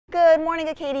Good morning,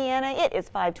 Acadiana. It is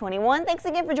 5:21. Thanks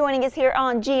again for joining us here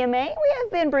on GMA. We have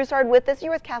Ben Broussard with us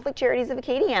here with Catholic Charities of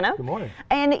Acadiana. Good morning.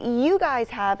 And you guys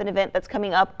have an event that's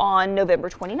coming up on November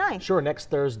 29th. Sure, next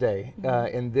Thursday.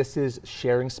 And this is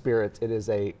Sharing Spirits. It is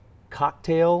a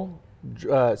cocktail,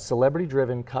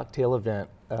 celebrity-driven cocktail event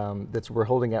we're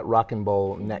holding at Rock and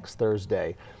Bowl next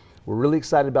Thursday. We're really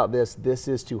excited about this. This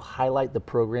is to highlight the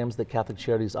programs that Catholic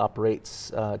Charities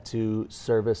operates to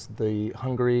service the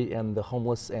hungry and the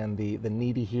homeless and the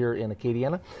needy here in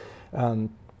Acadiana.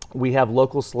 We have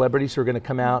local celebrities who are going to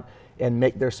come out and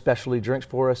make their specialty drinks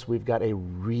for us. We've got a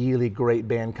really great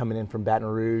band coming in from Baton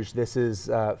Rouge. This is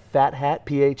Fat Hat,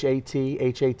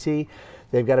 P-H-A-T-H-A-T.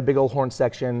 They've got a big old horn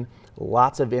section,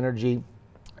 lots of energy.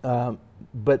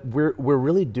 But we're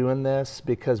really doing this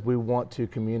because we want to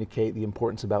communicate the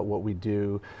importance about what we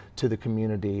do to the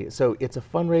community. So it's a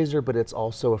fundraiser, but it's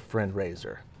also a friend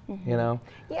raiser. You know?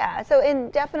 Yeah, so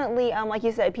and definitely, like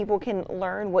you said, people can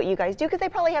learn what you guys do because they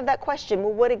probably have that question,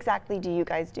 well, what exactly do you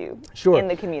guys do in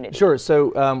the community? Sure,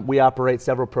 so we operate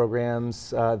several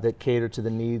programs that cater to the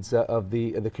needs of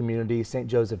the community. St.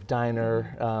 Joseph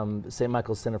Diner, St.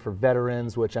 Michael's Center for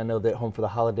Veterans, which I know that Home for the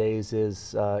Holidays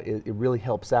it really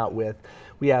helps out with.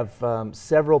 We have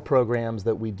several programs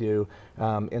that we do,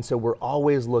 and so we're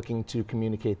always looking to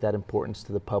communicate that importance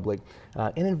to the public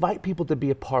and invite people to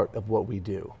be a part of what we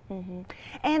do.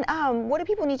 And what do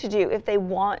people need to do if they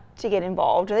want to get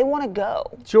involved or they want to go?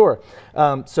 Sure.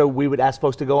 So we would ask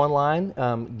folks to go online,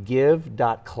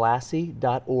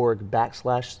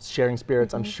 give.classy.org/sharing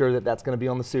spirits. I'm sure that's going to be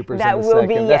on the supers in a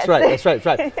second. Yes. That's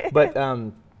right. But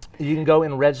you can go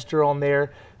and register on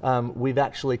there. We've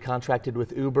actually contracted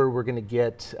with Uber. We're going to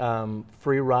get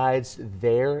free rides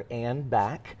there and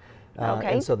back.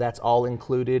 And so that's all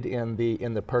included in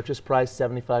the purchase price,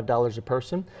 $75 a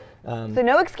person. So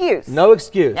no excuse. No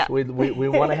excuse. Yeah. We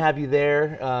want to have you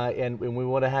there, and we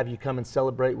want to have you come and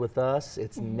celebrate with us.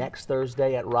 It's next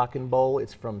Thursday at Rock and Bowl.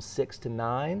 It's from 6 to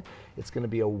 9. It's going to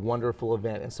be a wonderful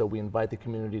event, and so we invite the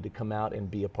community to come out and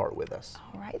be a part with us.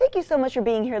 All right. Thank you so much for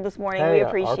being here this morning. Hey, we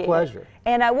appreciate it. Our pleasure.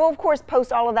 And I will, of course,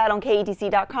 post all of that on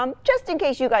KATC.com just in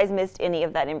case you guys missed any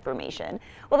of that information.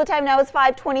 Well, the time now is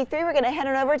 5:23. We're going to head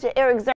on over to Eric